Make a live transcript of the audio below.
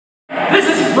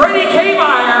Brady K.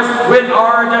 Myers with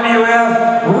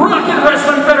RWF Rocket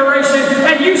Wrestling Federation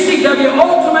and UCW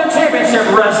Ultimate Championship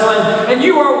Wrestling, and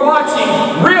you are watching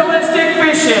Realistic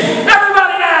Fishing.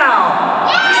 Everybody now!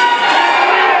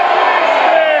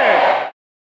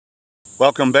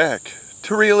 Welcome back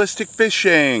to Realistic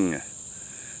Fishing.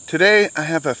 Today I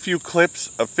have a few clips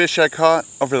of fish I caught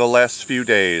over the last few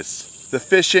days. The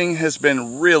fishing has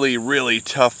been really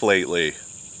tough lately.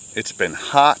 It's been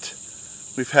hot.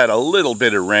 We've had a little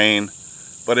bit of rain,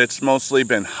 but it's mostly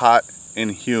been hot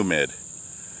and humid.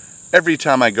 Every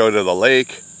time I go to the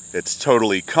lake, it's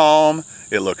totally calm.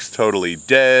 It looks totally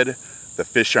dead. The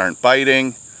fish aren't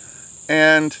biting.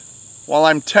 And while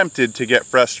I'm tempted to get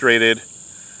frustrated,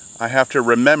 I have to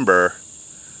remember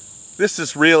this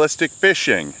is realistic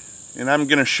fishing, and I'm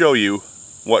going to show you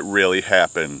what really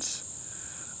happens.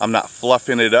 I'm not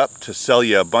fluffing it up to sell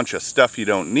you a bunch of stuff you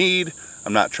don't need.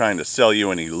 I'm not trying to sell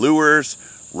you any lures,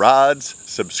 rods,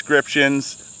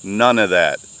 subscriptions, none of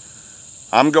that.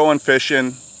 I'm going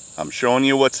fishing. I'm showing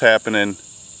you what's happening.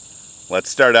 Let's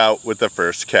start out with the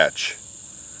first catch.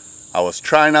 I was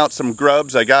trying out some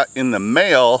grubs I got in the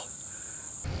mail.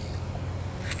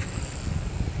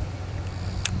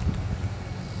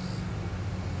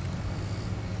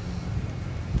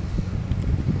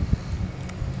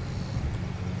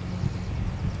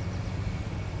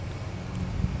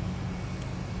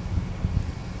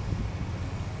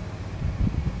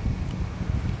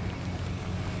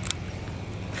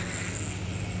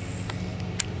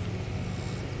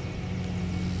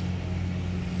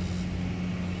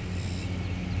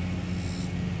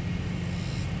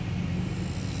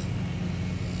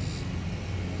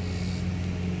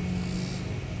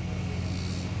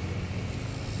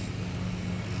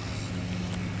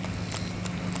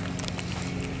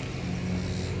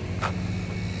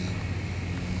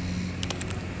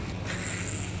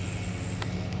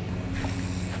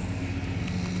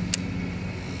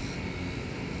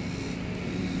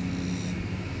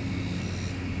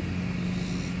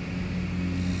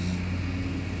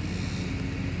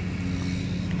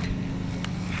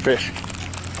 Fish.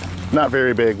 Not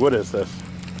very big. What is this?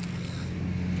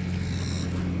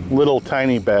 Little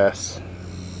tiny bass.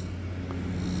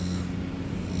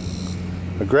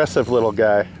 Aggressive little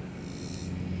guy.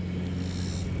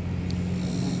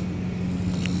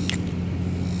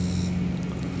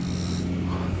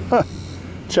 Huh.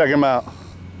 Check him out.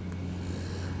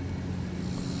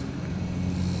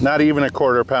 Not even a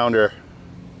quarter pounder.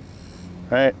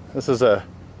 Right? This is a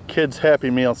kid's Happy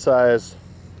Meal size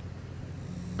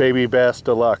baby bass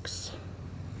deluxe.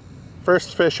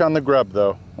 First fish on the grub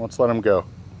though. Let's let him go.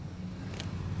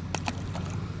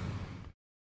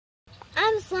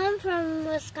 I'm Slum from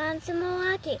Wisconsin,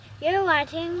 Milwaukee. You're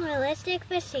watching Realistic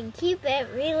Fishing. Keep it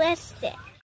realistic.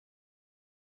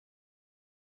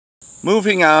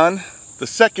 Moving on, the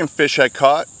second fish I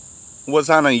caught was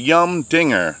on a yum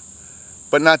dinger,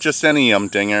 but not just any yum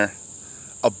dinger,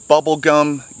 a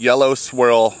bubblegum yellow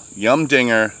swirl yum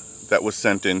dinger that was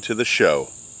sent into the show.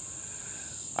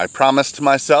 I promised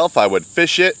myself I would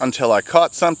fish it until I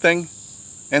caught something,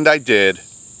 and I did.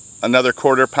 Another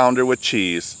quarter pounder with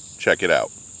cheese. Check it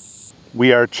out.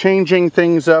 We are changing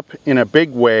things up in a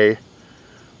big way.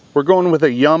 We're going with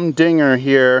a yum dinger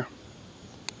here.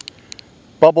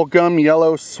 Bubblegum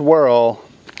yellow swirl.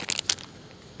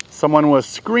 Someone was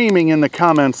screaming in the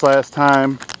comments last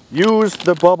time, use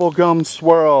the bubblegum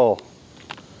swirl.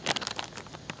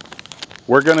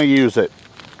 We're gonna use it.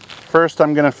 First,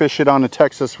 I'm gonna fish it on a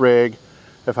Texas rig.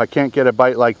 If I can't get a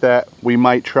bite like that, we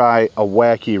might try a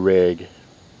wacky rig.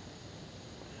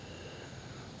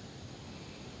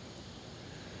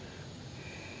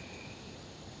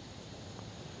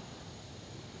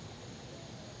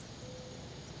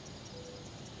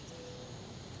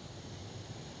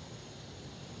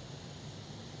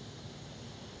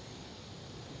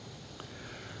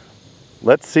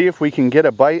 Let's see if we can get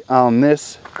a bite on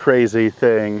this crazy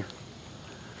thing.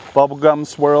 Bubblegum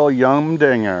swirl yum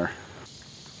dinger.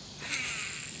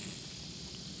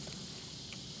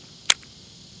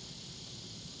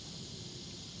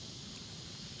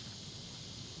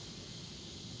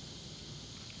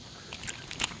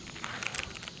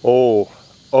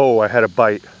 Oh, I had a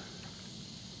bite.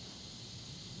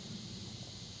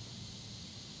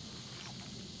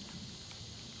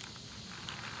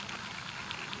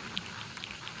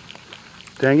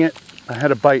 Dang it, I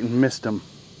had a bite and missed him.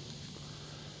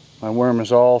 My worm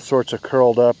is all sorts of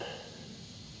curled up.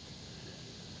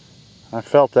 I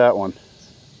felt that one.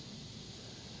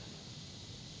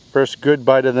 First good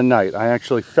bite of the night. I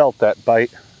actually felt that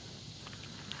bite.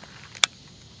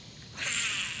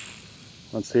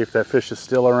 Let's see if that fish is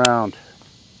still around.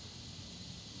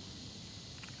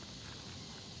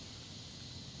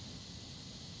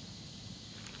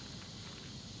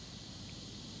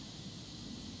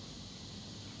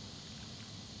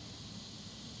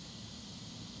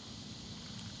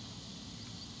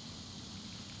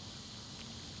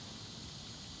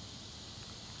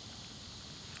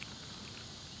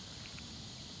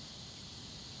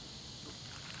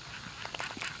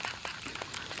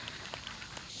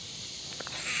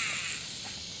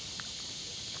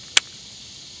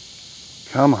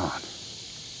 Come on.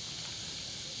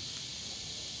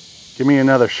 Give me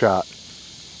another shot.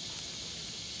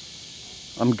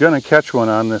 I'm gonna catch one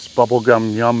on this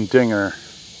bubblegum yum dinger.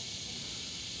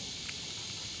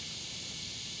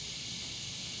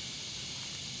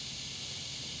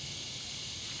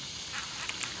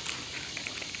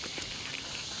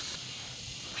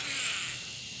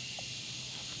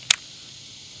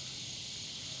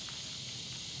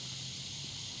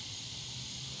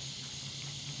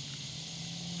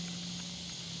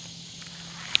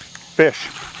 Fish.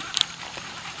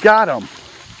 Got him.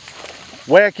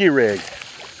 Wacky rig.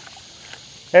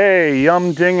 Hey,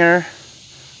 yum dinger,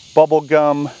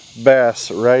 bubblegum bass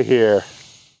right here.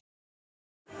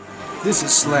 This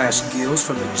is Slash Gills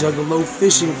from the Juggalo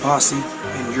Fishing Posse,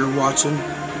 and you're watching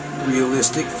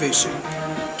Realistic Fishing.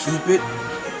 Keep it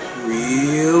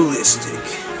realistic.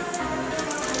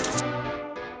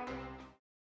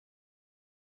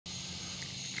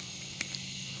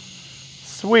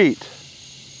 Sweet.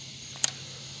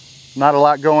 Not a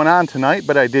lot going on tonight,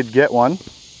 but I did get one.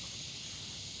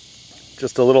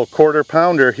 Just a little 1/4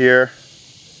 pounder here.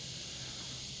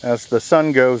 As the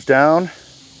sun goes down,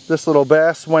 this little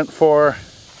bass went for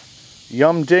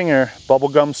yum dinger,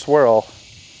 bubblegum swirl.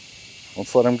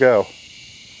 Let's let him go.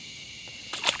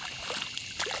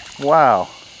 Wow.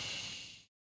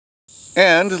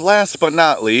 And last but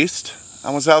not least,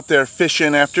 I was out there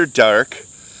fishing after dark.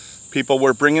 People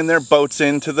were bringing their boats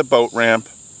into the boat ramp,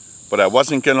 but I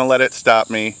wasn't gonna let it stop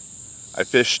me. I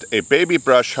fished a baby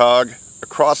brush hog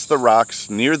across the rocks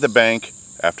near the bank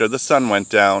after the sun went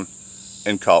down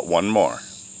and caught one more.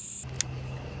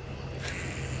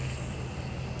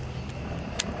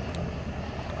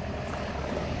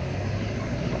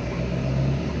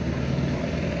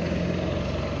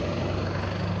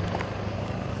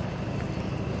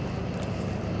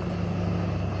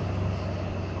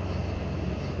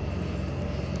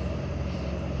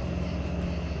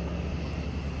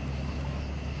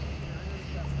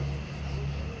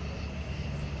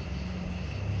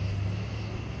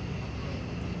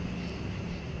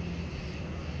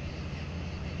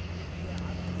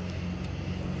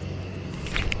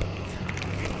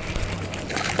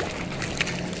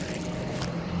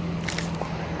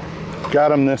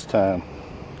 Got him this time.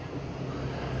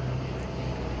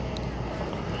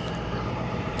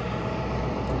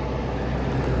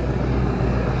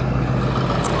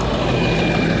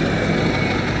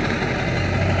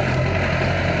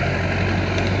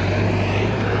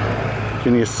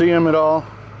 Can you see him at all?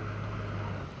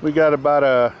 We got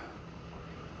about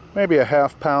maybe a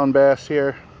 1/2 pound bass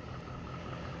here.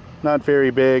 Not very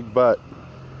big, but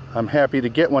I'm happy to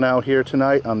get one out here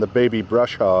tonight on the baby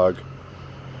brush hog.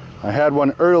 I had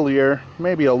one earlier,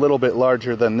 maybe a little bit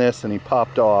larger than this, and he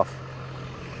popped off.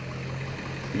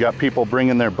 You got people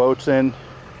bringing their boats in.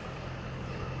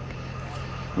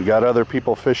 We got other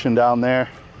people fishing down there.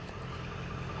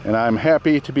 And I'm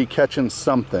happy to be catching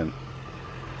something.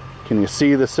 Can you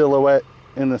see the silhouette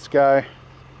in the sky?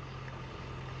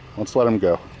 Let's let him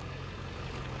go.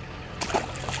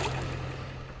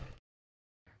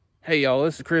 Hey y'all,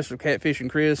 this is Chris from Catfishing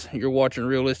Chris. You're watching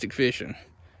Realistic Fishing.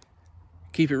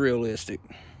 Keep it realistic.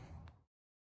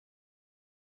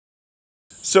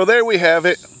 So there we have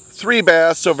it. 3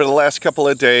 bass over the last couple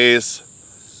of days.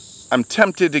 I'm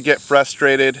tempted to get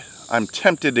frustrated. I'm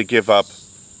tempted to give up,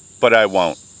 but I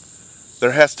won't.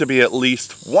 There has to be at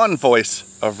least one voice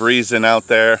of reason out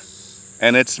there,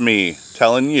 and it's me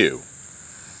telling you,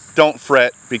 don't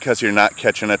fret because you're not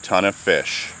catching a ton of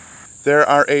fish. There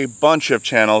are a bunch of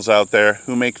channels out there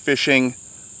who make fishing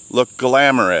look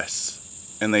glamorous,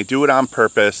 and they do it on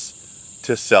purpose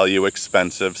to sell you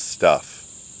expensive stuff.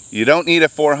 You don't need a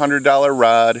 $400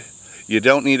 rod. You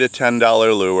don't need a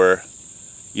 $10 lure.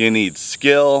 You need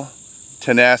skill,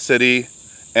 tenacity,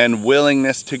 and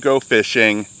willingness to go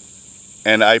fishing,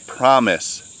 and I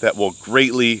promise that will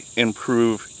greatly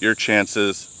improve your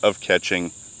chances of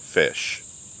catching fish.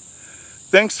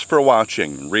 Thanks for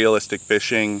watching Realistic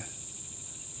Fishing.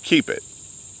 Keep it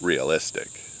realistic.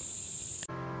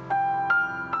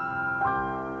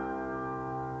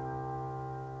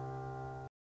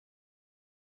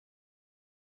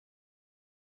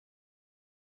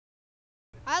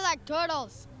 I like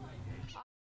turtles.